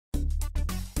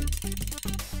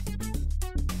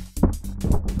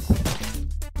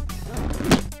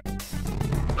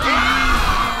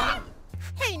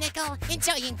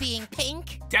Enjoying being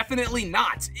pink? Definitely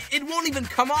not. It won't even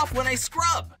come off when I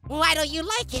scrub. Why don't you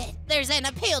like it? There's an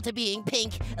appeal to being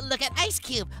pink. Look at Ice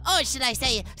Cube, or should I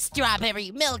say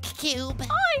strawberry milk cube.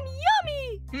 I'm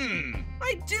yummy!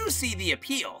 I do see the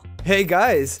appeal. Hey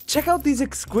guys, check out these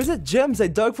exquisite gems I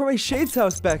dug from my Shade's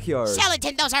house backyard.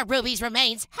 Skeleton, those are Ruby's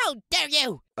remains. How dare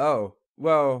you? Oh,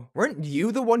 well, weren't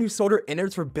you the one who sold her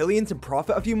innards for billions in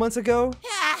profit a few months ago?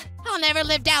 Ah, I'll never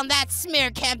live down that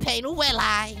smear campaign, will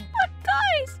I? But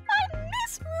guys, I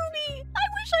miss Ruby! I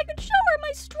wish I could show her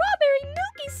my strawberry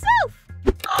milky self!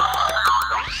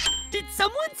 Did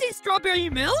someone say strawberry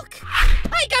milk?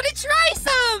 I gotta try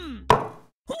some!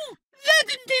 That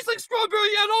didn't taste like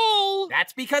strawberry at all!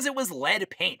 That's because it was lead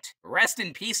paint. Rest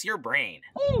in peace, your brain.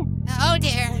 Oh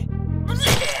dear.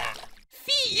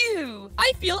 Fee you!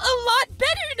 I feel a lot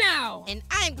better now! And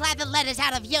I'm glad the lead is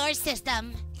out of your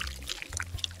system.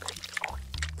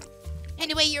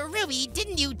 Anyway, you're Ruby,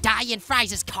 didn't you die in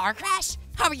Fries' car crash?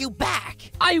 How are you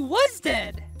back? I was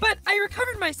dead, but I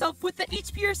recovered myself with the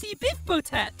HPRC Biff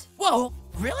Botet. Whoa,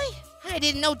 really? I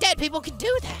didn't know dead people could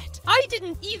do that. I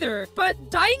didn't either,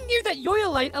 but dying near that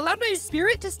Yoyolite allowed my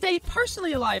spirit to stay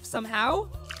partially alive somehow.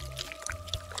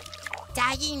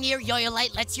 Dying near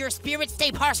Yoyolite lets your spirit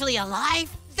stay partially alive?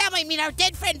 That might mean our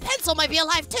dead friend Pencil might be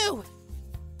alive too.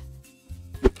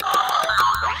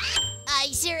 I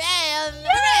sure am.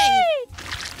 Hooray!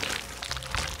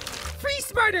 Free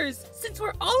Smarters! Since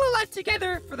we're all alive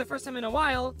together for the first time in a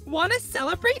while, wanna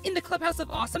celebrate in the Clubhouse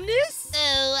of Awesomeness?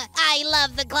 Oh, I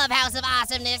love the Clubhouse of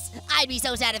Awesomeness. I'd be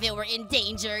so sad if it were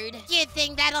endangered. You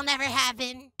think that'll never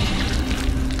happen?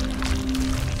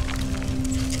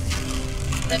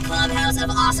 The Clubhouse of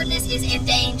Awesomeness is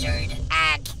endangered.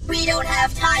 Ack. We don't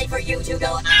have time for you to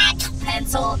go ack,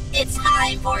 Pencil. It's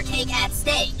time for cake at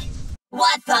stake.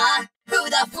 What the? Who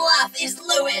the fluff is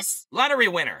Lewis? Lottery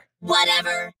winner.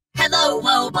 Whatever. Hello,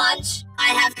 Woe Bunch. I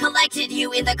have collected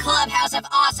you in the Clubhouse of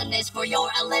Awesomeness for your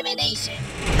elimination.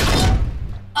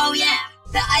 Oh yeah,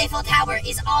 the Eiffel Tower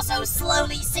is also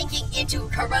slowly sinking into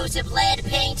corrosive lead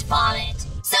paint vomit.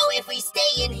 So if we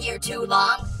stay in here too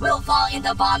long, we'll fall in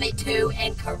the vomit too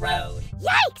and corrode.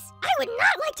 Yikes! I would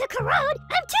not like to corrode!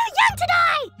 I'm too young to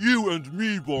die! You and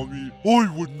me, Mommy. I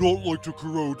would not like to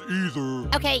corrode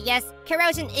either. Okay, yes,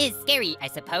 corrosion is scary, I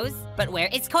suppose. But where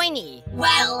is Coiny?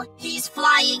 Well, he's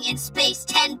flying in space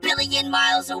 10 billion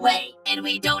miles away, and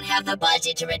we don't have the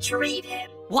budget to retrieve him.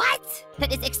 What?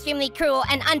 That is extremely cruel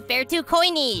and unfair to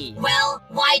Coiny. Well,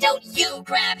 why don't you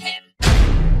grab him?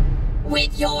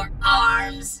 With your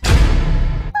arms.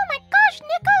 Oh my gosh,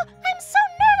 Nickel! I'm so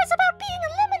nervous about being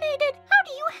eliminated! How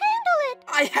do you handle it?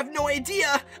 I have no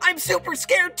idea. I'm super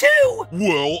scared too.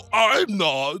 Well, I'm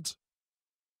not.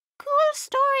 Cool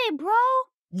story, bro.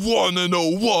 Wanna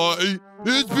know why?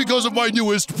 It's because of my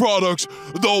newest product,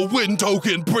 the Win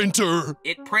Token Printer.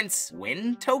 It prints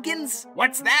win tokens?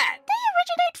 What's that? They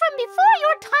originate from before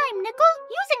your time, Nickel.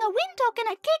 Using a win token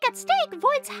at Cake at Stake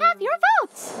voids half your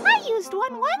votes. I used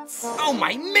one once. Oh,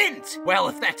 my mint! Well,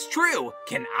 if that's true,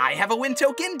 can I have a win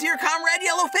token, dear comrade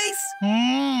Yellowface?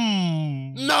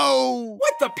 No.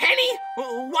 What the penny?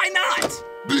 Why not?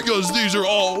 Because these are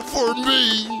all for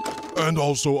me. And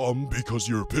also, because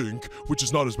you're pink, which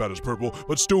is not as bad as purple,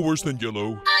 but still worse than yellow.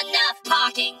 Enough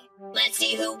talking. Let's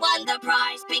see who won the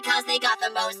prize because they got the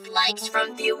most likes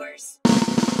from viewers.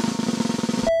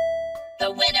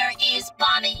 The winner is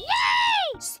Bonnie.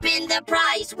 Yay! Spin the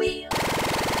prize wheel.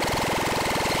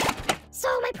 So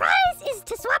my prize is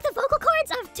to swap the vocal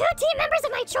cords of 2 team members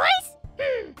of my choice?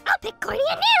 I'll pick Coiny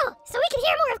and Needle, so we can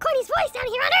hear more of Coiny's voice down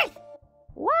here on Earth.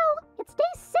 Well, it's day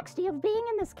 60 of being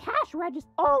in this cash register.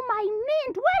 Oh, my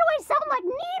mint! Why do I sound like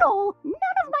Needle?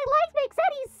 None of my life makes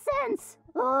any sense.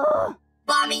 Ugh.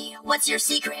 Bommy, what's your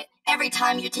secret? Every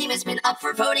time your team has been up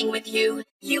for voting with you,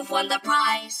 you've won the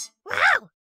prize. Wow!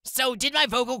 So did my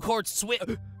vocal cords switch?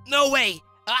 No way!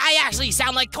 I actually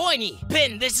sound like Coiny!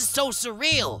 Ben, this is so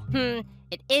surreal!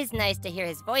 It is nice to hear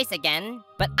his voice again,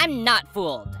 but I'm not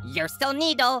fooled. You're still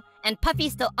Needle, and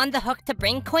Puffy's still on the hook to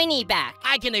bring Coiny back.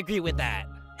 I can agree with that.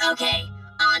 Okay,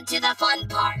 on to the fun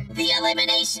part, the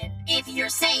elimination. If you're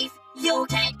safe, you'll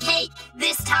get cake.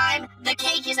 This time, the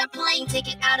cake is a plane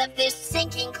ticket out of this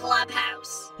sinking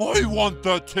clubhouse. I want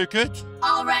that ticket.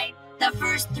 Alright, the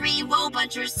first 3 Woe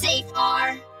Bunchers safe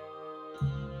are...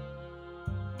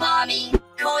 Bommy,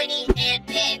 Coiny, and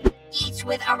Pin, each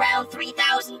with around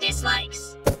 3,000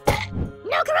 dislikes.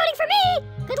 No corroding for me!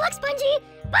 Good luck, Spongy!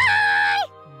 Bye!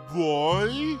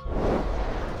 Bye?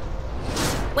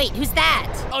 Wait, who's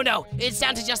that? Oh no, it's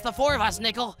down to just the 4 of us,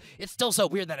 Nickel. It's still so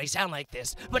weird that I sound like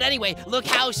this. But anyway, look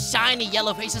how shiny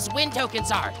Yellowface's win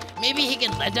tokens are. Maybe he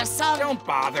can lend us some? Don't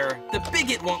bother. The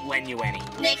bigot won't lend you any.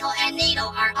 Nickel and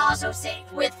Needle are also safe,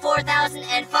 with 4,000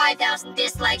 and 5,000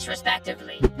 dislikes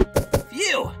respectively.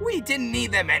 Phew, we didn't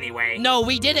need them anyway. No,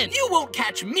 we didn't. You won't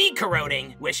catch me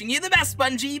corroding. Wishing you the best,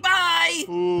 Spongy. Bye!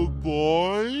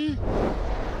 Bye?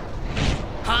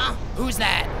 Huh? Who's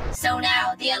that? So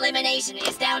now, the elimination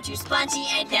is down to Spongy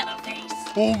and Yellowface.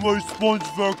 Oh, my sponge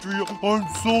factory, I'm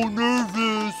so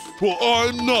nervous. Well,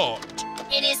 I'm not.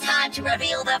 It is time to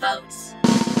reveal the votes.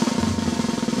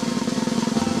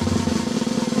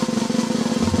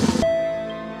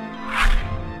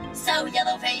 So,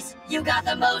 Yellowface, you got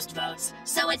the most votes,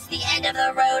 so it's the end of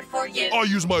the road for you. I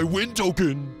use my win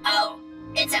token. Oh,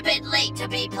 it's a bit late to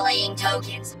be playing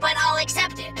tokens, but I'll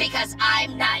accept it because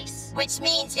I'm nice. Which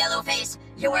means, Yellowface,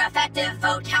 your effective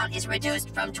vote count is reduced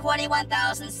from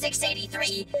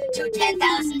 21,683 to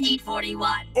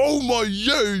 10,841. Oh my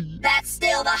yay! That's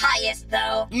still the highest,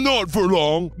 though. Not for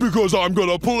long, because I'm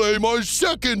gonna play my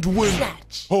second win.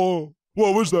 Catch. Oh,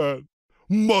 what was that?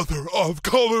 Mother of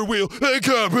Color Wheel, it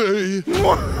can't be!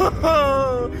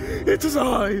 It is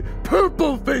I,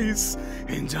 Purple Face,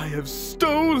 and I have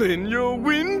stolen your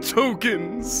win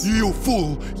tokens. You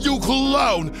fool! You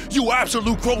clown! You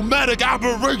absolute chromatic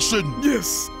aberration!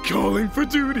 Yes, calling for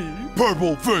duty.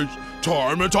 Purple Face,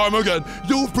 time and time again,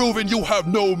 you've proven you have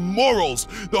no morals!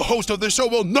 The host of this show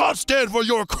will not stand for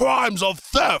your crimes of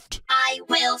theft! I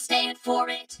will stand for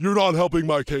it. You're not helping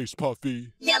my case, Puffy.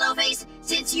 Yellowface,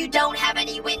 since you don't have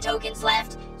any win tokens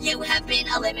left, you have been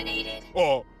eliminated.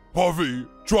 Puffy,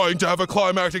 trying to have a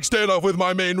climactic standoff with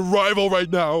my main rival right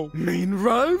now. Main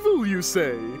rival, you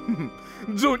say?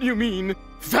 Don't you mean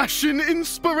fashion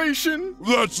inspiration?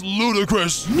 That's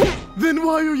ludicrous! Then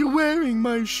why are you wearing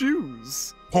my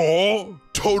shoes? Oh,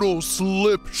 total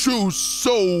slip shoes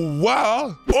so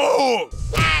wow! Oh!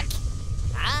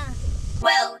 Huh?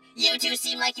 Well, you two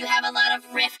seem like you have a lot of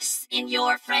rifts in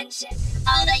your friendship.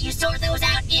 I'll let you sort those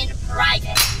out in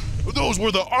private. Those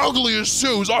were the ugliest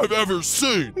shoes I've ever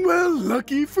seen! Well,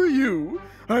 lucky for you.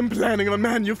 I'm planning on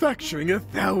manufacturing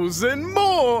 1,000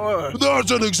 more!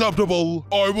 That's unacceptable!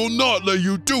 I will not let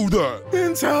you do that!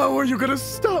 And how are you gonna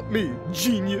stop me,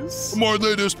 genius? My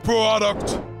latest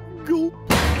product! Gulp.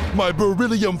 My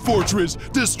beryllium fortress,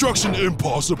 destruction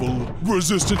impossible,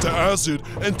 resistant to acid,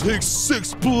 and takes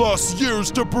 6+ years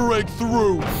to break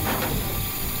through!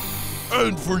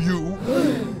 And for you,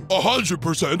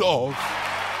 100% off!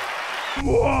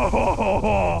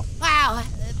 Wow,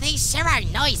 they sure are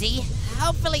noisy.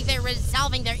 Hopefully they're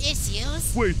resolving their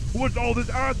issues. Wait, what's all this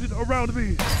acid around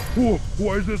me?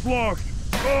 Why is this locked?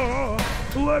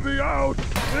 Let me out!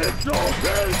 It's so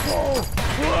painful!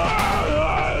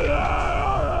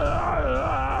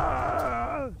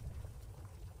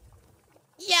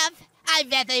 Yep, I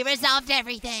bet they resolved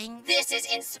everything. This is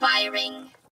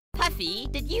inspiring. Puffy,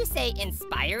 did you say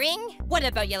inspiring? What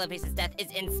about Yellowface's death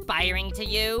is inspiring to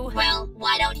you? Well,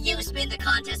 why don't you spin the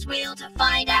contest wheel to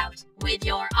find out with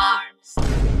your arms?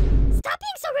 Stop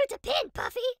being so rude to Pin,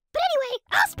 Puffy. But anyway,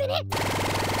 I'll spin it.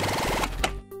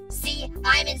 See,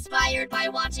 I'm inspired by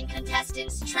watching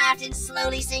contestants trapped in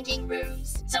slowly sinking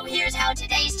rooms. So here's how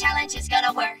today's challenge is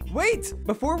gonna work. Wait!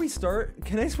 Before we start,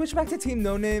 can I switch back to Team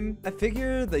No Name? I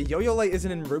figure the yo-yo light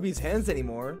isn't in Ruby's hands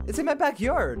anymore. It's in my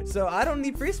backyard, so I don't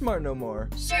need Free Smart no more.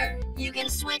 Sure, you can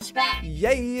switch back.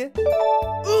 Yay!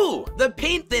 Ooh, the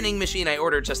paint thinning machine I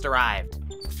ordered just arrived.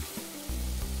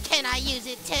 Can I use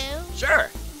it too? Sure.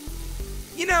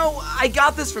 You know, I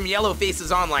got this from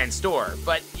Yellowface's online store,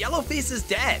 but Yellowface is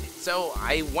dead, so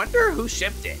I wonder who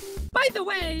shipped it. By the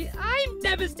way, I'm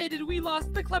devastated we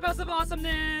lost the Clubhouse of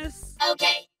Awesomeness.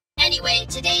 Okay, anyway,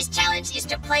 today's challenge is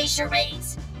to play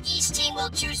charades. Each team will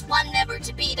choose one member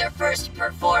to be their first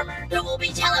performer, who will be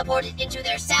teleported into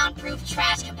their soundproof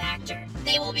trash compactor.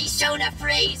 They will be shown a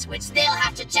phrase which they'll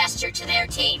have to gesture to their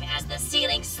team as the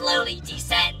ceiling slowly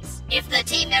descends. If the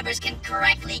team members can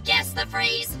correctly guess the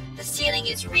phrase, the ceiling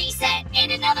is reset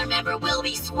and another member will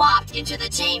be swapped into the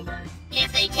chamber.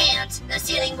 If they can't, the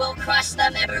ceiling will crush the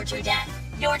member to death.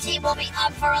 Your team will be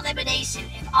up for elimination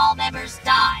if all members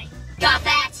die. Got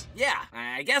that? Yeah,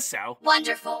 I guess so.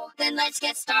 Wonderful. Then let's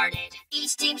get started.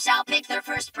 Each team shall pick their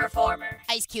first performer.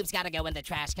 Ice Cube's gotta go in the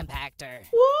trash compactor.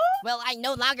 Well, I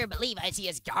no longer believe Icy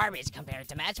is garbage compared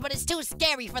to Match, but it's too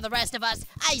scary for the rest of us.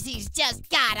 Icy's just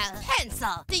gotta.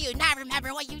 Pencil, do you not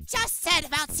remember what you just said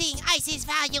about seeing Icy's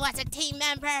value as a team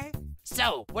member?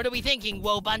 So, what are we thinking,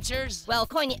 Woe Bunchers? Well,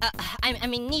 Coiny, I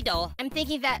mean Needle, I'm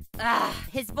thinking that,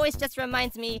 his voice just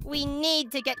reminds me we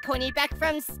need to get Coiny back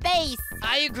from space.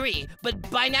 I agree, but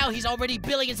by now he's already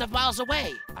billions of miles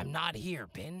away. I'm not here,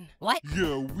 Bin. What?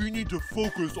 Yeah, we need to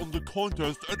focus on the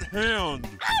contest at hand.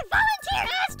 I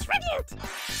volunteer as tribute.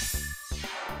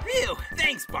 Phew,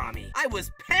 thanks, Bommy. I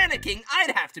was panicking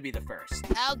I'd have to be the first.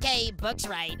 Okay, Book's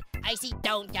right. I see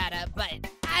don't gotta, but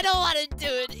I don't want to do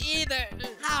it either.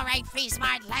 All right, Free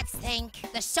Smart, let's think.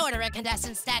 The shorter a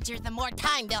contestant's stature, the more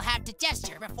time they'll have to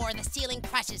gesture before the ceiling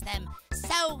crushes them.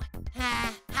 So,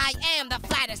 I am the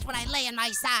flattest when I lay on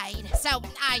my side, so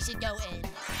I should go in.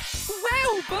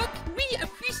 Wow, Book, we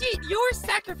appreciate your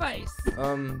sacrifice.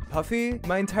 Puffy,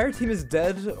 my entire team is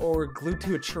dead or glued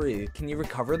to a tree. Can you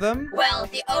recover them? Well,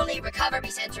 the only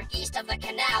recovery center east of the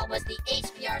canal was the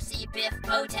HPRC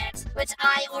Bfdia, which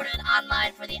I ordered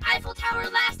online for the Eiffel Tower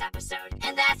last episode,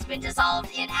 and that's been dissolved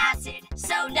in acid.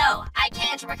 So no, I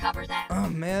can't recover them. Oh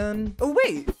man. Oh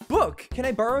wait, Book, can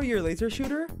I borrow your laser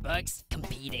shooter? Book's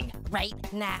competing right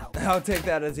now. I'll take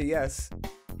that as a yes.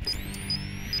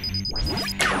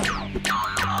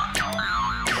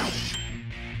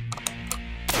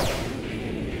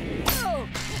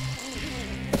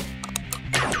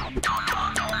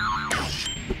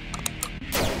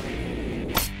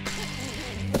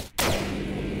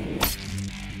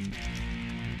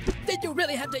 Did you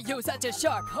really have to use such a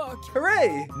sharp hook?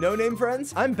 Hooray! No name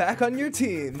friends, I'm back on your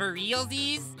team. For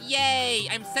realsies? Yay!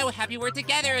 I'm so happy we're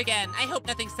together again. I hope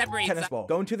nothing separates Tennis us. ball.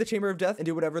 Go into the chamber of death and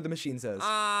do whatever the machine says.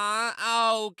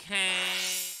 Okay.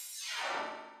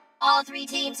 All three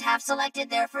teams have selected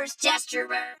their first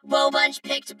gesturer. Wobunch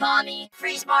picked Bommy,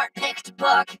 Free Smart picked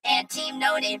Book, and Team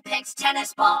No Name picked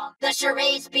Tennis Ball. The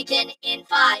charades begin in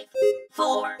 5,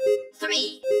 4,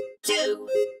 3, 2,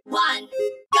 1,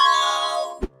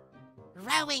 go!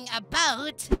 Rowing a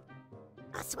boat?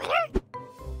 A sweater?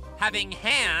 Having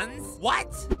hands?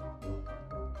 What?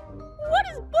 What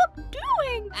is Book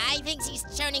doing? I think she's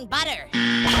churning butter.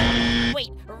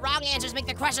 Wait, wrong answers make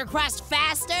the crusher crust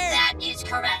faster? That is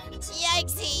correct.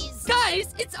 Yikesies!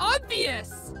 Guys, it's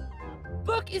obvious.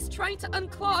 Book is trying to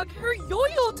unclog her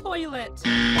yo-yo toilet.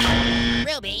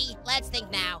 Ruby, let's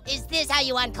think now. Is this how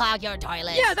you unclog your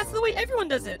toilet? Yeah, that's the way everyone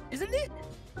does it, isn't it?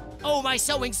 Oh, my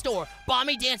sewing store.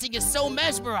 Bommy dancing is so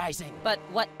mesmerizing. But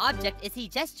what object is he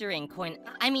gesturing,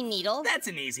 Needle? That's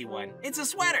an easy one. It's a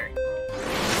sweater.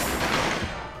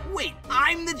 Wait,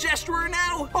 I'm the gesturer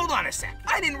now? Hold on a sec.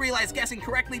 I didn't realize guessing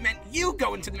correctly meant you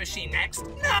go into the machine next.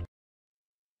 No.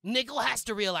 Nickel has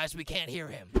to realize we can't hear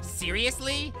him.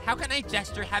 Seriously? How can I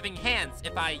gesture having hands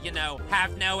if I,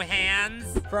 have no hands?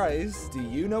 Fries, do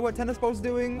you know what Tennis Ball's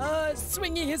doing?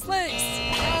 Swinging his legs.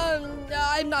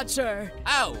 I'm not sure.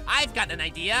 Oh, I've got an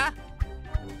idea.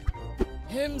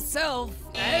 Himself.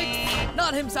 Eggs?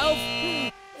 Not himself.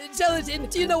 Gelatin,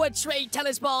 do you know what trade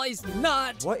Tennis Ball is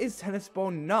not? What is Tennis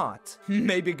Ball not?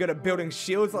 Maybe good at building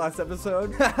shields last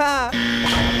episode.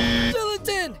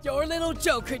 Gelatin, your little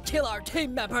joke could kill our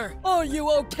team member. Are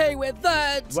you okay with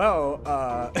that? Well,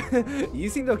 you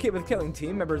seemed okay with killing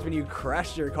team members when you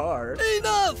crashed your car.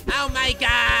 Enough! Oh my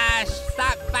gosh!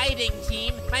 Stop fighting,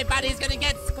 team. My body's gonna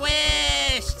get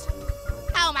squished.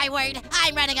 Oh my word,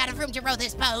 I'm running out of room to row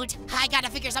this boat. I gotta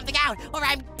figure something out, or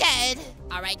I'm dead.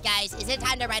 All right, guys, is it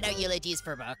time to write our eulogies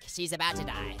for Book? She's about to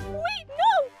die. Wait,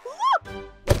 no!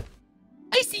 Look!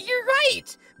 I see you're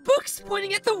right. Book's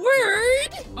pointing at the word.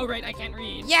 Oh, right, I can't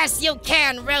read. Yes, you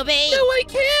can, Ruby! No, I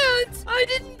can't! I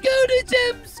didn't go to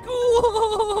gem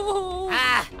school!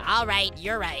 Ah, all right,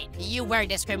 you're right. You were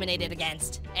discriminated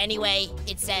against. Anyway,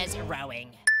 it says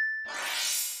rowing.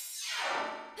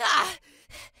 Ah!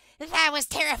 That was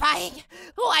terrifying.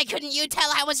 Why couldn't you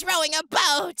tell I was rowing a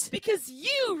boat? Because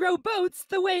you row boats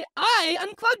the way I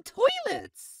unclog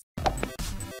toilets.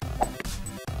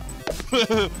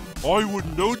 I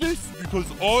would know this because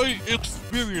I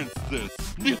experienced this.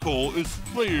 Nickel is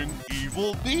playing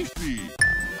Evil Beefy.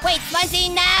 Wait, Spongy,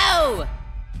 no!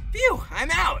 Phew, I'm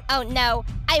out. Oh no,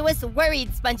 I was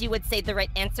worried Spongy would say the right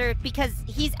answer because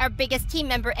he's our biggest team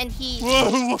member and he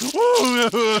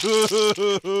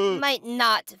might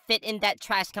not fit in that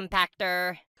trash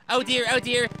compactor. Oh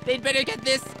dear, they'd better get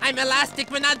this. I'm elastic,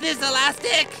 but not this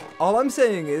elastic. All I'm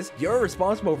saying is, you're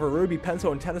responsible for Ruby,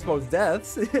 Pencil, and Tennis Ball's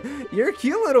deaths. You're a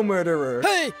cute little murderer.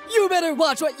 Hey, you better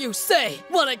watch what you say.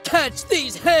 Wanna catch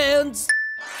these hands?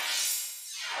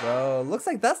 Well, looks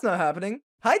like that's not happening.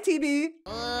 Hi, TB.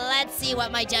 Let's see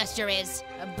what my gesture is.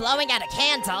 Blowing out a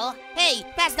candle? Hey,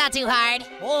 that's not too hard.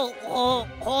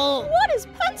 What is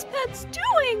Pence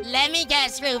doing? Let me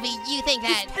guess, Ruby, you think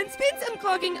that... Is Penspins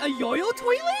unclogging a yo-yo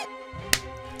toilet?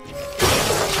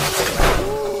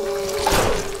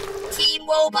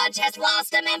 Woe Bunch has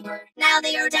lost a member. Now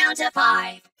they are down to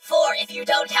 5. 4 if you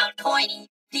don't count Coiny.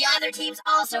 The other teams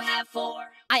also have 4.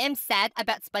 I am sad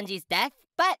about Spongy's death,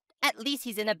 but at least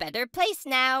he's in a better place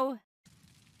now.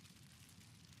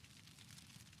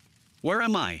 Where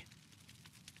am I?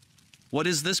 What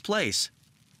is this place?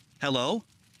 Hello?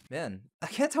 Man, I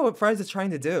can't tell what Fries is trying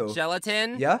to do.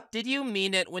 Gelatin? Yeah? Did you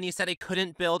mean it when you said I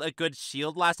couldn't build a good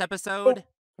shield last episode? Oh,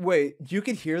 wait, you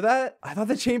could hear that? I thought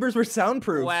the chambers were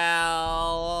soundproof.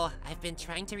 Well, I've been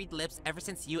trying to read lips ever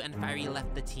since you and Fiery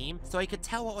left the team, so I could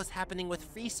tell what was happening with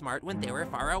Free Smart when they were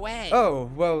far away.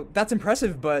 Oh, well, that's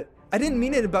impressive, but I didn't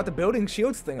mean it about the building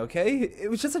shields thing, okay?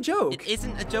 It was just a joke. It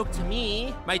isn't a joke to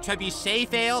me. My trebuchet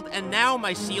failed, and now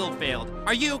my shield failed.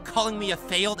 Are you calling me a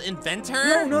failed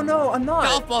inventor? No, I'm not.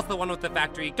 Golf Ball's the one with the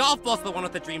factory. Golf Ball's the one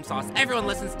with the dream sauce. Everyone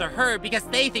listens to her because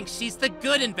they think she's the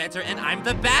good inventor and I'm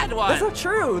the bad one. That's not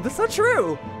true. That's not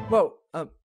true. Well,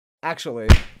 actually.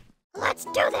 Let's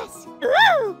do this.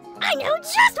 Ooh, I know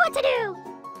just what to do.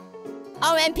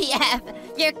 OMPF,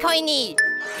 you're Coiny.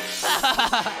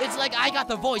 It's like I got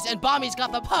the voice and Bommy's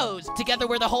got the pose. Together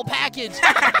we're the whole package.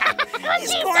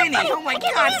 He's Coiny! So oh my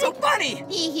god, so funny!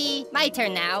 Hee hee, my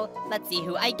turn now. Let's see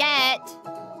who I get.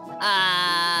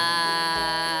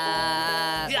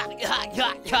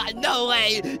 No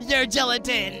way, you're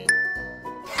Gelatin.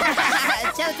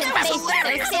 Gelatin face is so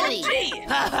silly.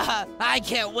 I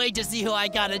can't wait to see who I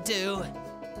gotta do.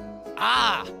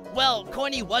 Ah, well,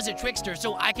 Coiny was a trickster,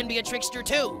 so I can be a trickster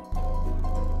too.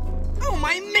 Oh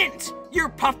my mint! You're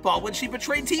Puffball when she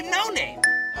betrayed Team No Name.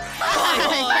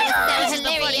 This is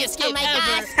hilarious. Oh my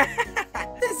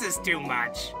gosh. This is too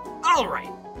much. All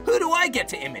right, who do I get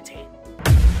to imitate?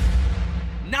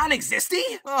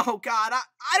 Non-existy? Oh god,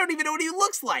 I don't even know what he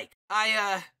looks like.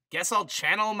 I guess I'll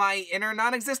channel my inner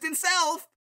non-existent self.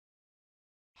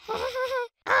 What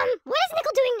is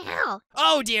Nickel doing now?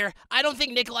 Oh dear, I don't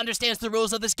think Nickel understands the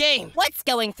rules of this game. What's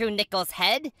going through Nickel's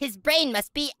head? His brain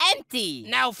must be empty.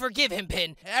 Now forgive him,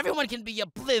 Pin. Everyone can be a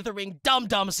blithering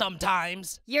dum-dum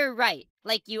sometimes. You're right,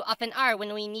 like you often are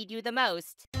when we need you the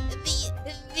most.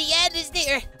 The end is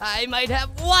near. I might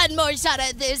have one more shot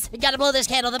at this. Gotta blow this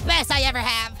candle the best I ever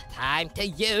have. Time to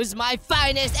use my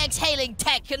finest exhaling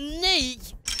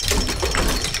technique.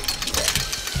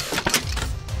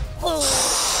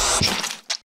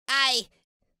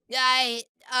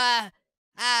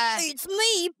 It's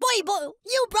me, Bible.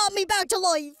 You brought me back to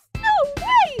life. No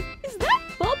way! Is that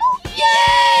Bubble?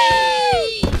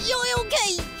 Yay! You're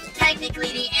okay.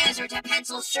 Technically, the answer to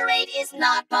Pencil's charade is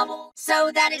not Bubble.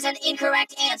 So that is an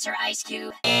incorrect answer, Ice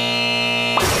Cube.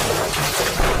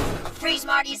 Free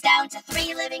Smarty's down to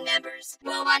 3 living members.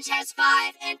 Woe Bunch has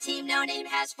 5, and Team No Name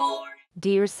has 4.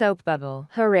 Dear Soap Bubble,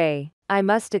 hooray. I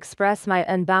must express my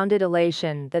unbounded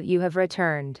elation that you have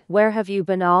returned. Where have you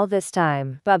been all this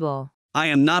time, Bubble? I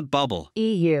am not Bubble.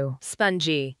 EU.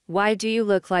 Spongy, why do you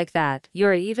look like that?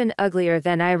 You're even uglier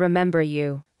than I remember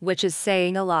you, which is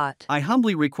saying a lot. I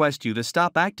humbly request you to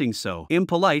stop acting so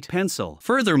impolite, Pencil.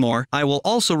 Furthermore, I will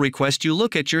also request you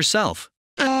look at yourself.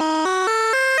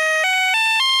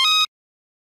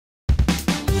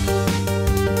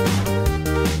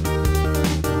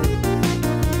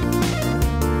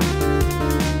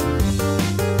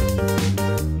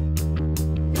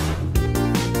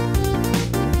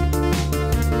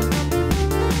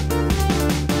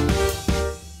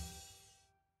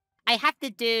 I have to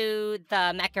do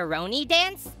the macaroni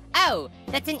dance? Oh,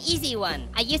 that's an easy one.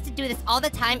 I used to do this all the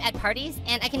time at parties,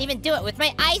 and I can even do it with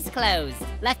my eyes closed.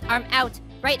 Left arm out,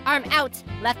 right arm out,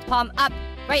 left palm up,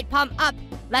 right palm up,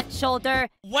 left shoulder.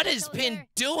 What is Pin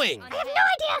doing? I have no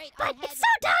idea, but it's so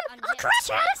dumb, I'll crush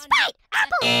her out of spite.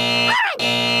 Apple,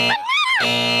 orange,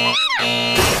 banana.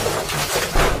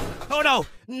 Oh no,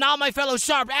 not my fellow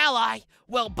sharp ally.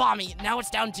 Well, Bommy, now it's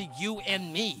down to you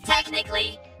and me.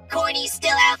 Technically, Coiny's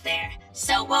still out there,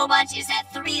 so Woe Bunch is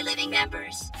at 3 living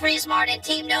members. Free Smart and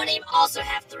Team No Name also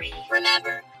have 3.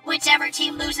 Remember, whichever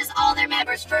team loses all their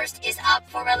members first is up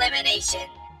for elimination.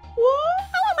 What?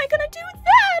 How am I gonna do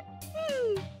that?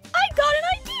 I got an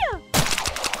idea.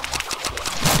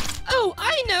 Oh,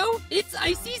 I know! It's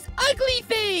Icy's ugly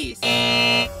face!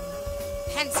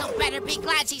 Pencil better be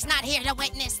glad she's not here to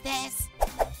witness this.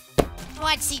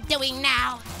 What's he doing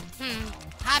now?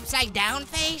 Upside down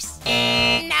face?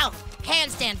 No,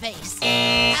 handstand face.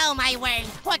 Oh my word,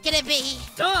 what could it be?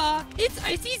 Duh! It's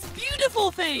Icy's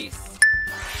beautiful face!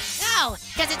 Oh,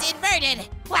 because it's inverted.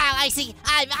 Wow, Icy,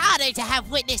 I'm honored to have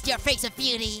witnessed your face of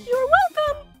beauty. You're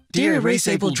welcome. Dear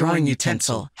erase-able drawing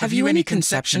utensil, have you any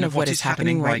conception of what is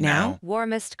happening right now?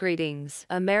 Warmest greetings,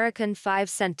 American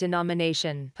 5-cent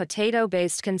denomination,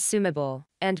 potato-based consumable,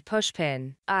 and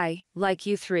pushpin. I, like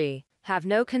you 3, have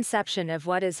no conception of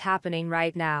what is happening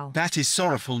right now. That is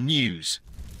sorrowful news.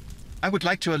 I would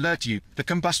like to alert you, the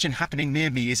combustion happening near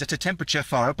me is at a temperature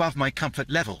far above my comfort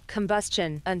level.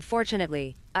 Combustion,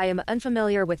 unfortunately. I am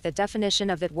unfamiliar with the definition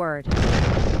of that word.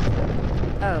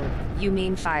 Oh, you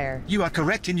mean fire. You are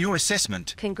correct in your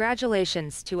assessment.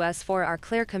 Congratulations to us for our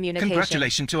clear communication.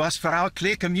 Congratulations to us for our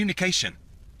clear communication.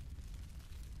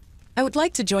 I would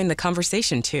like to join the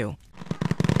conversation too.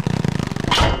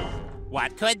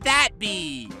 What could that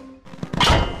be?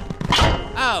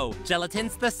 Oh,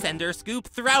 Gelatin's the sender scoop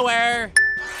thrower.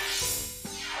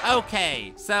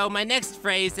 Okay, so my next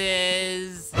phrase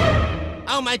is...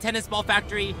 Oh, my tennis ball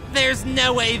factory. There's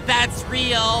no way that's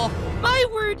real. My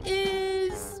word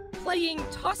is... playing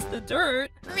toss the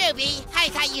dirt. Ruby, I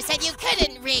thought you said you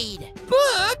couldn't read.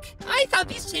 Book? I thought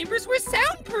these chambers were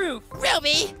soundproof.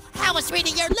 Ruby, how was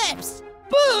reading your lips?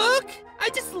 Book? I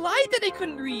just lied that I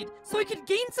couldn't read, so I could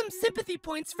gain some sympathy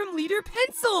points from Leader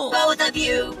Pencil. Both of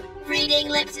you, reading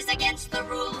lips is against the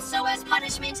rules, so as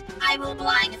punishment, I will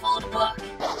blindfold Book.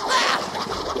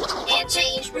 And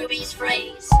change Ruby's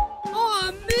phrase.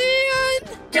 Aw,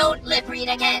 man! Don't lip read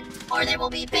again, or there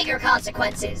will be bigger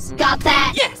consequences. Got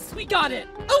that? Yes, we got it.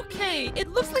 Okay,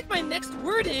 it looks like my next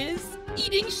word is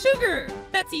eating sugar.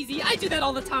 That's easy, I do that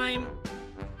all the time.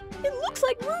 It looks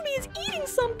like Ruby is eating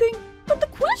something, but the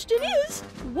question is,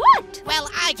 what? Well,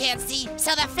 I can't see,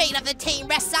 so the fate of the team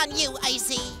rests on you,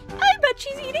 Icy. I bet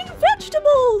she's eating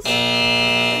vegetables!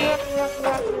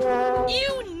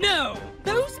 You know,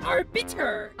 those are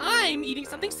bitter. I'm eating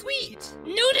something sweet.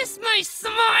 Notice my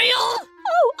smile?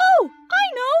 Oh,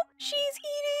 I know! She's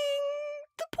eating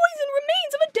the poison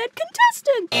remains of a dead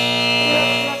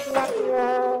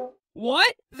contestant!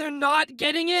 What? They're not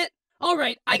getting it?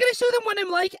 Alright, I gotta show them what I'm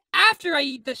like after I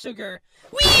eat the sugar.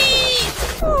 Whee!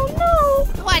 Oh no!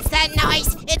 What's that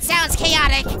noise? It sounds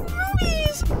chaotic.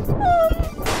 Rubies!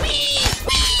 Whee!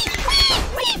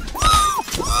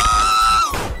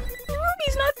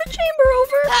 Rubies knocked the chamber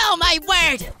over! Oh my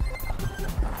word!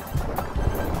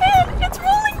 And it's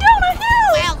rolling down a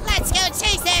hill! Well, let's go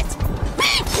chase it!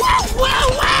 Whoa, whoa,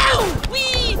 whoa!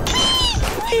 Whee!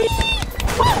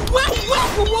 Whoa, whoa,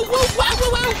 whoa, whoa, whoa, whoa,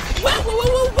 whoa, whoa, whoa,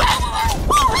 whoa,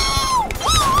 whoa,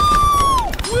 whoa,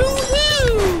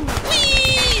 woo-hoo!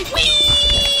 Whee! Whee!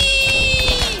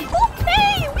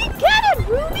 Okay, we get it,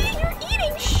 Ruby! You're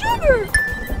eating sugar!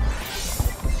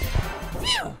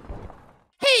 Phew!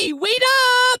 Hey, wait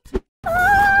up!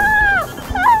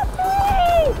 Help me!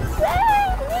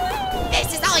 Save me! This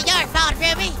is all your fault,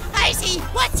 Ruby! Icy,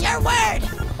 what's your word?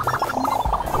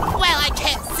 Well, I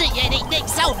can't see anything,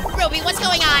 so Ruby, what's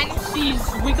going on? She's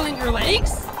wiggling her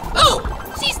legs? Oh!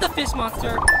 She's the fish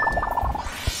monster!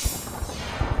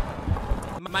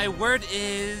 My word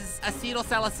is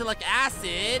acetylsalicylic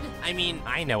acid. I mean,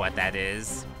 I know what that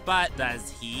is. But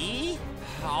does he?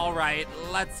 Alright,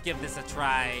 let's give this a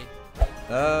try.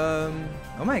 Oh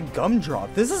my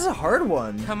gumdrop, this is a hard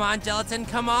one. Come on, Gelatin,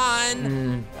 come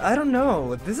on! I don't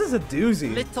know, this is a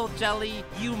doozy. Little Jelly,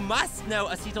 you must know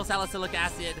acetylsalicylic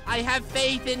acid. I have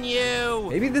faith in you!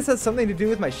 Maybe this has something to do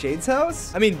with my Shade's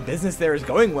house? I mean, business there is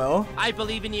going well. I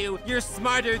believe in you. You're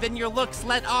smarter than your looks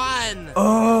let on.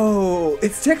 Oh,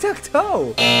 it's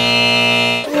tic-tac-toe.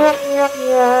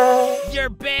 You're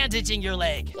bandaging your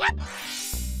leg. Yep.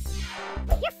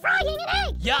 You're frying an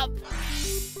egg. Yup.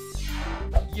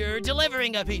 You're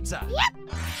delivering a pizza. Yep.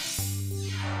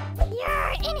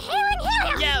 You're inhaling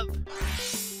helium. Yep.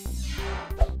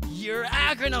 You're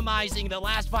acronymizing the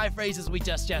last 5 phrases we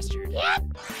just gestured. Yep.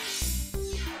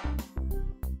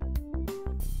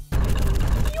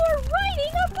 You're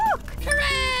writing a book.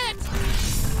 Correct!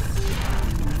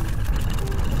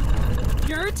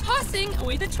 You're tossing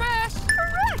away the trash.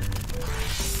 Correct.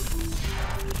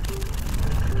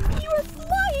 You're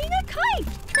flying a kite.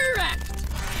 Correct.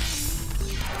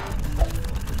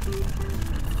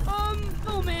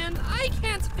 Oh man, I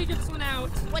can't figure this one out.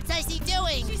 What's Icy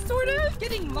doing? She's sort of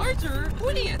getting larger,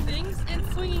 pointing at things, and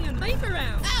swinging a knife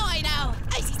around. Oh, I know.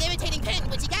 Icy's imitating Pin,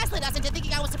 when she gaslit us into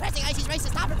thinking I was suppressing Icy's race to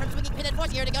stop her from swinging Pin and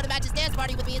forcing her to go to Match's dance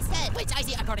party with me instead. Which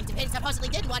Icy, according to Pin, supposedly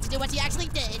didn't want to do what she actually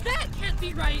did. That can't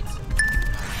be right.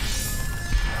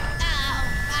 Oh,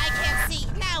 I can't see.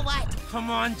 Now what? Come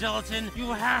on, Gelatin.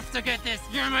 You have to get this.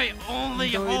 You're my only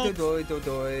hope.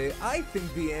 I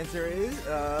think the answer is,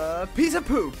 piece of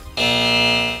poop.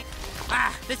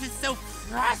 Ah, this is so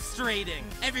frustrating.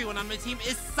 Everyone on my team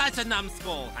is such a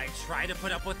numbskull. I try to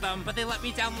put up with them, but they let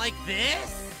me down like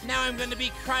this? Now I'm gonna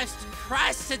be crushed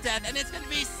to death, and it's gonna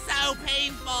be so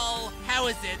painful. How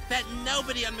is it that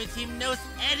nobody on my team knows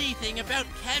anything about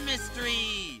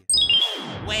chemistry?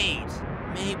 Wait,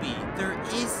 maybe there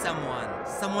is someone.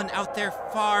 Someone out there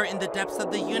far in the depths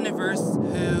of the universe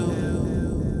who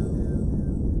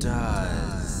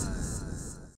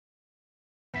does.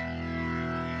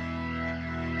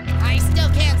 I still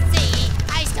can't see.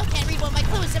 I still can't read what my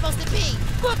clue is supposed to be.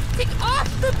 Look, take off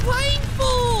the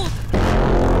blindfold!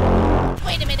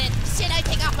 Wait a minute. Should I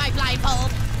take off my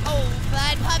blindfold? Oh,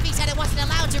 but Puppy said it wasn't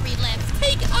allowed to read lips.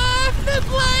 Take off the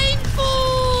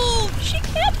blindfold! She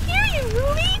can't hear you,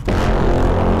 Ruby!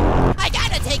 I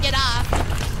gotta take it off.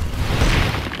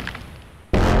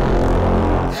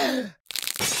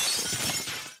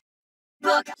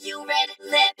 Book, you read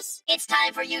lips. It's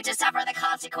time for you to suffer the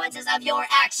consequences of your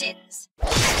actions.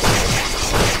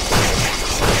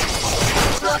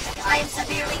 Book, I am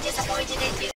severely disappointed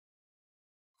in you.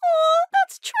 Oh,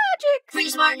 that's tragic!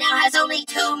 FreeSmart now has only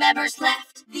 2 members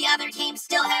left. The other teams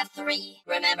still have 3.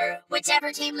 Remember,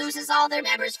 whichever team loses all their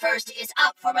members first is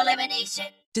up for elimination.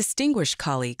 Distinguished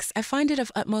colleagues, I find it of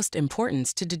utmost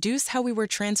importance to deduce how we were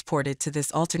transported to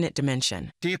this alternate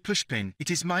dimension. Dear Pushpin,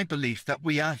 it is my belief that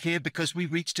we are here because we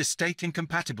reached a state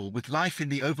incompatible with life in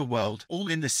the overworld, all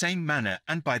in the same manner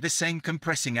and by the same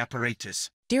compressing apparatus.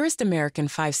 Dearest American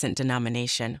 5-cent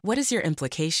denomination, what is your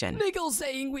implication? Nickel's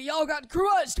saying we all got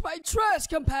crushed by trash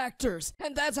compactors,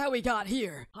 and that's how we got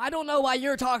here. I don't know why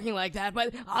you're talking like that,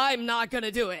 but I'm not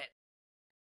gonna do it.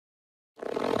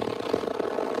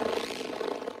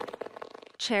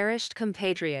 Cherished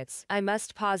compatriots, I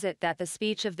must posit that the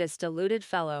speech of this deluded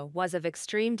fellow was of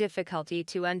extreme difficulty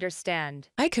to understand.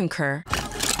 I concur.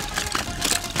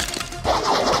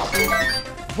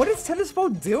 What is Tennis Ball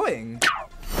doing?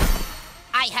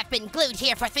 I have been glued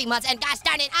here for 3 months, and gosh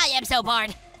darn it, I am so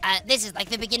bored. This is like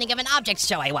the beginning of an objects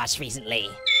show I watched recently.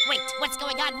 Wait, what's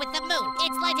going on with the moon?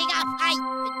 It's lighting up.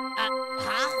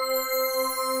 Huh?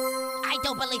 I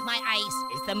don't believe my eyes.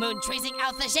 Is the moon tracing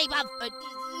out the shape of...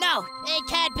 no, it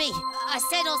can't be.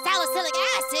 Acetylsalicylic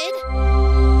acid?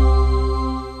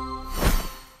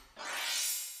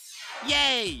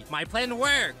 Yay! My plan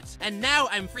worked! And now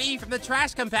I'm free from the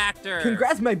trash compactor!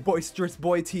 Congrats, my boisterous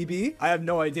boy, TB. I have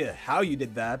no idea how you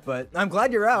did that, but I'm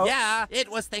glad you're out. Yeah, it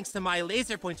was thanks to my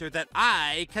laser pointer that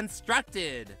I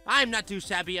constructed. I'm not too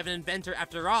shabby of an inventor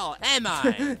after all, am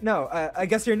I? No, I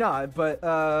guess you're not, but,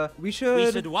 we should...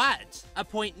 We should what?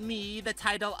 Appoint me the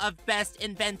title of best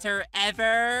inventor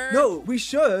ever? No, we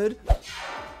should...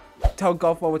 Tell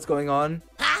Golfball what's going on.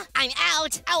 Huh? I'm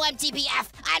out! OMTBF,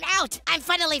 I'm out! I'm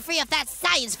finally free of that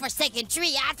science-forsaken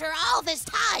tree after all this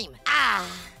time! Ah,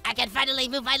 I can finally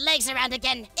move my legs around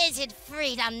again. Isn't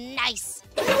freedom nice?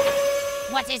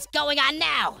 What is going on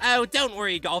now? Oh, don't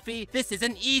worry, Golfy. This is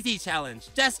an easy challenge.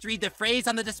 Just read the phrase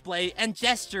on the display and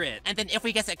gesture it. And then if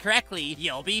we guess it correctly,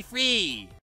 you'll be free.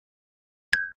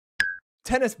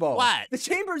 Tennis Ball. What? The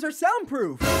chambers are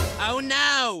soundproof. Oh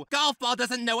no! Golf Ball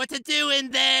doesn't know what to do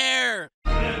in there!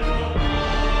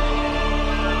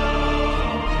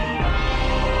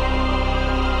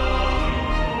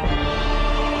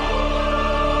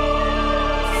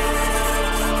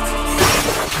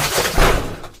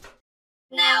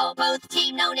 Now, both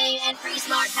Team No Name and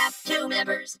FreeSmart have 2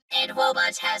 members, and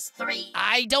Wobunch has 3.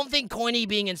 I don't think Coiny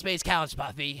being in space counts,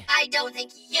 Buffy. I don't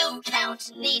think you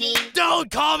count, Needy.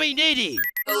 Don't call me Needy!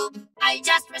 Oop, I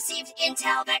just received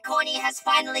intel that Corny has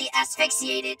finally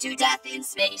asphyxiated to death in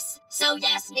space. So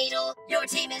yes, Needle, your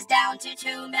team is down to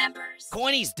 2 members.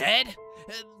 Coiny's dead?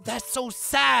 That's so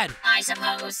sad. I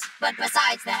suppose. But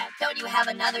besides that, don't you have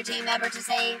another team member to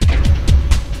save?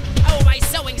 Oh, my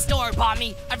sewing store,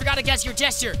 Pommy. I forgot to guess your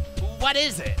gesture. What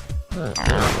is it?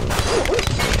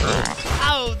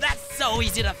 Oh, that's so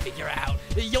easy to figure out.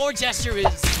 Your gesture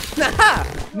is...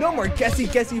 No more guessy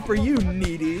for you,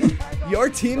 Needy. Your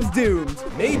team's doomed.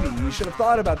 Maybe you should have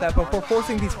thought about that before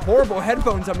forcing these horrible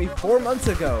headphones on me 4 months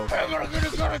ago.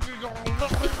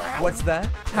 What's that?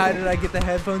 How did I get the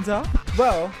headphones off?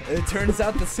 Well, it turns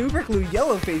out the super glue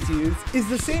Yellowface used is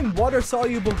the same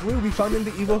water-soluble glue we found in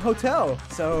the Evil Hotel.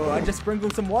 So I just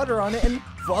sprinkled some water on it and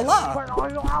voila!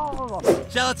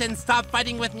 Gelatin, stop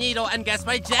fighting with Needle and guess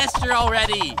my gesture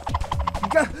already!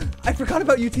 I forgot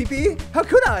about you, TB. How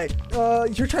could I?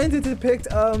 You're trying to depict,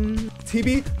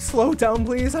 TB, slow down,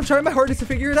 please. I'm trying my hardest to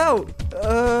figure it out.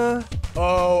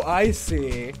 Oh, I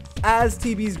see. As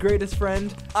TB's greatest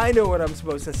friend, I know what I'm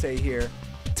supposed to say here.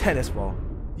 Tennis Ball,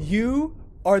 you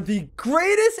are the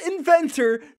greatest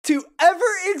inventor to ever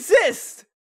exist!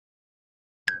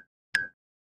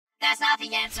 That's not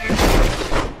the answer.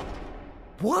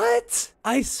 What?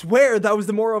 I swear that was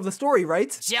the moral of the story,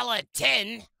 right?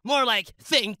 Gelatin? More like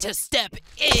thing to step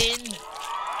in.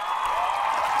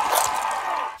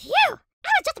 Phew!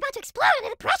 I was just about to explode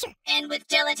under the pressure. And with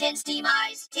Gelatin's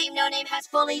demise, Team No Name has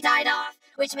fully died off.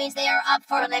 which means they are up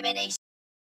for elimination.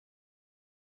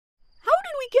 How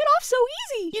did we get off so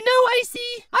easy? You know,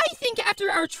 Icy, I think after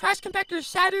our trash compactor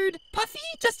shattered, Puffy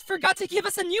just forgot to give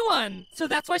us a new one. So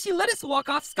that's why she let us walk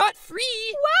off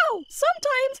scot-free. Wow,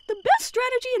 sometimes the best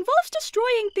strategy involves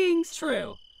destroying things.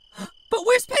 True. But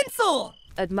where's Pencil?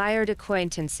 Admired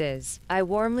acquaintances, I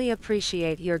warmly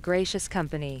appreciate your gracious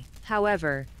company.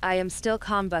 However, I am still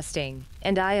combusting,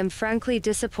 and I am frankly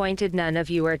disappointed none of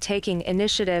you are taking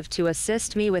initiative to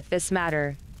assist me with this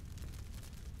matter.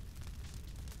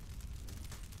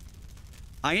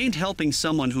 I ain't helping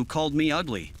someone who called me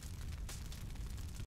ugly.